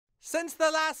Since the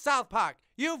last South Park,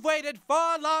 you've waited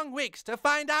 4 long weeks to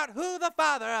find out who the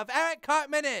father of Eric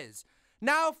Cartman is.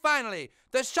 Now, finally,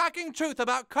 the shocking truth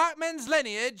about Cartman's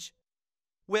lineage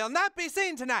will not be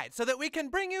seen tonight so that we can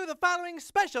bring you the following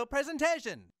special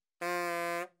presentation.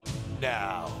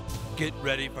 Now, get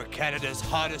ready for Canada's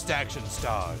hottest action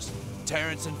stars,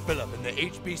 Terrance and Phillip in the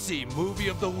HBC Movie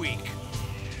of the Week.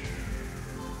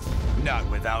 Not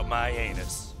Without My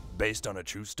Anus, based on a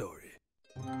true story.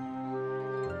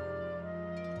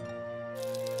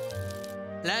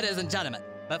 Ladies and gentlemen,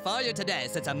 before you today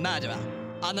sits a murderer.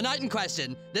 On the night in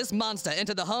question, this monster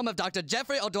entered the home of Dr.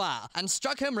 Jeffrey O'Dwyer and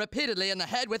struck him repeatedly in the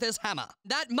head with his hammer.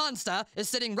 That monster is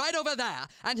sitting right over there,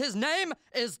 and his name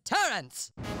is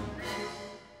Terrance.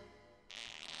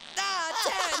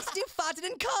 Terrance, you farted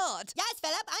in court. Yes,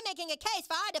 Philip, I'm making a case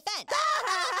for our defense.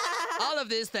 All of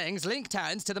these things link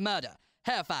Terrance to the murder.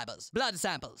 Hair fibers, blood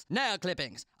samples, nail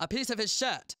clippings, a piece of his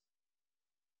shirt,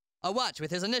 a watch with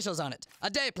his initials on it,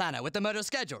 a day planner with the murder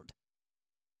scheduled,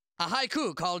 a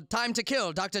haiku called Time to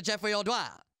Kill Dr. Jeffrey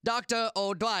O'Dwyer. Dr.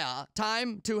 O'Dwyer,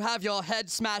 time to have your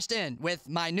head smashed in with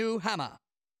my new hammer.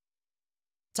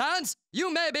 Terrance,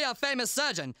 you may be a famous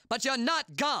surgeon, but you're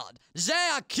not God.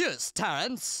 J'ai accuse,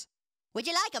 Terrance. Would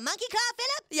you like a monkey claw,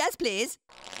 Philip? Yes, please.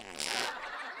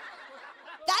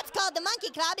 That's called the monkey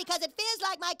claw because it feels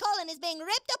like my colon is being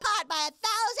ripped apart by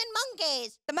 1,000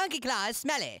 monkeys. The monkey claw is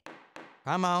smelly.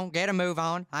 Come on, get a move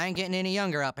on. I ain't getting any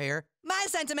younger up here. My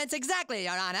sentiments exactly,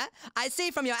 Your Honor. I see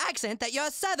from your accent that you're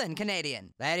Southern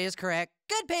Canadian. That is correct.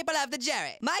 Good people of the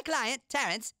jury. My client,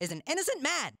 Terrance, is an innocent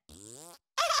man.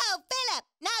 Oh, Philip!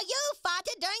 Now you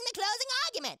farted during the closing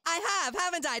argument. I have,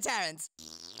 haven't I, Terrance?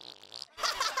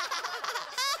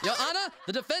 Your Honor,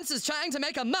 the defense is trying to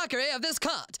make a mockery of this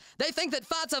court. They think that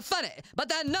farts are funny, but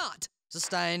they're not.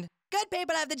 Sustained. Good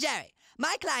people of the jury.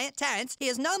 My client, Terrance, he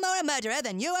is no more a murderer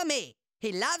than you or me.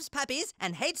 He loves puppies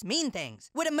and hates mean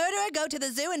things. Would a murderer go to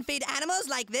the zoo and feed animals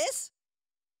like this?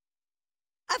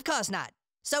 Of course not.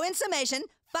 So in summation,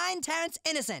 find Terrance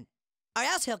innocent, or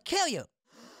else he'll kill you.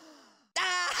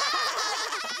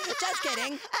 Just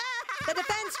kidding. The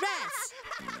defense rests.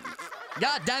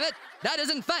 God damn it, that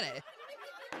isn't funny.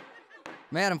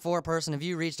 Madam Foreperson, have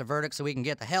you reached a verdict so we can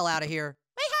get the hell out of here?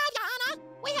 We have, Your Honor.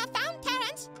 We have found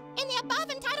Terrance in the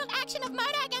above entitled action of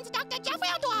murder against Dr. Jeffrey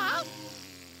O'Dwyer.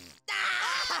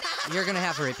 You're gonna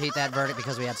have to repeat that verdict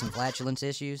because we had some flatulence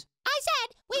issues. I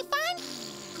said, we find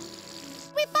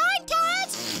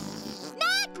Terrance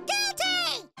not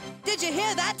guilty! Did you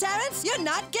hear that, Terrance? You're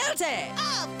not guilty!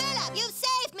 Oh, Philip, you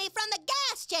saved me from the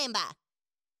gas chamber.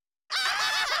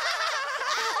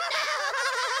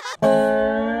 Oh, no!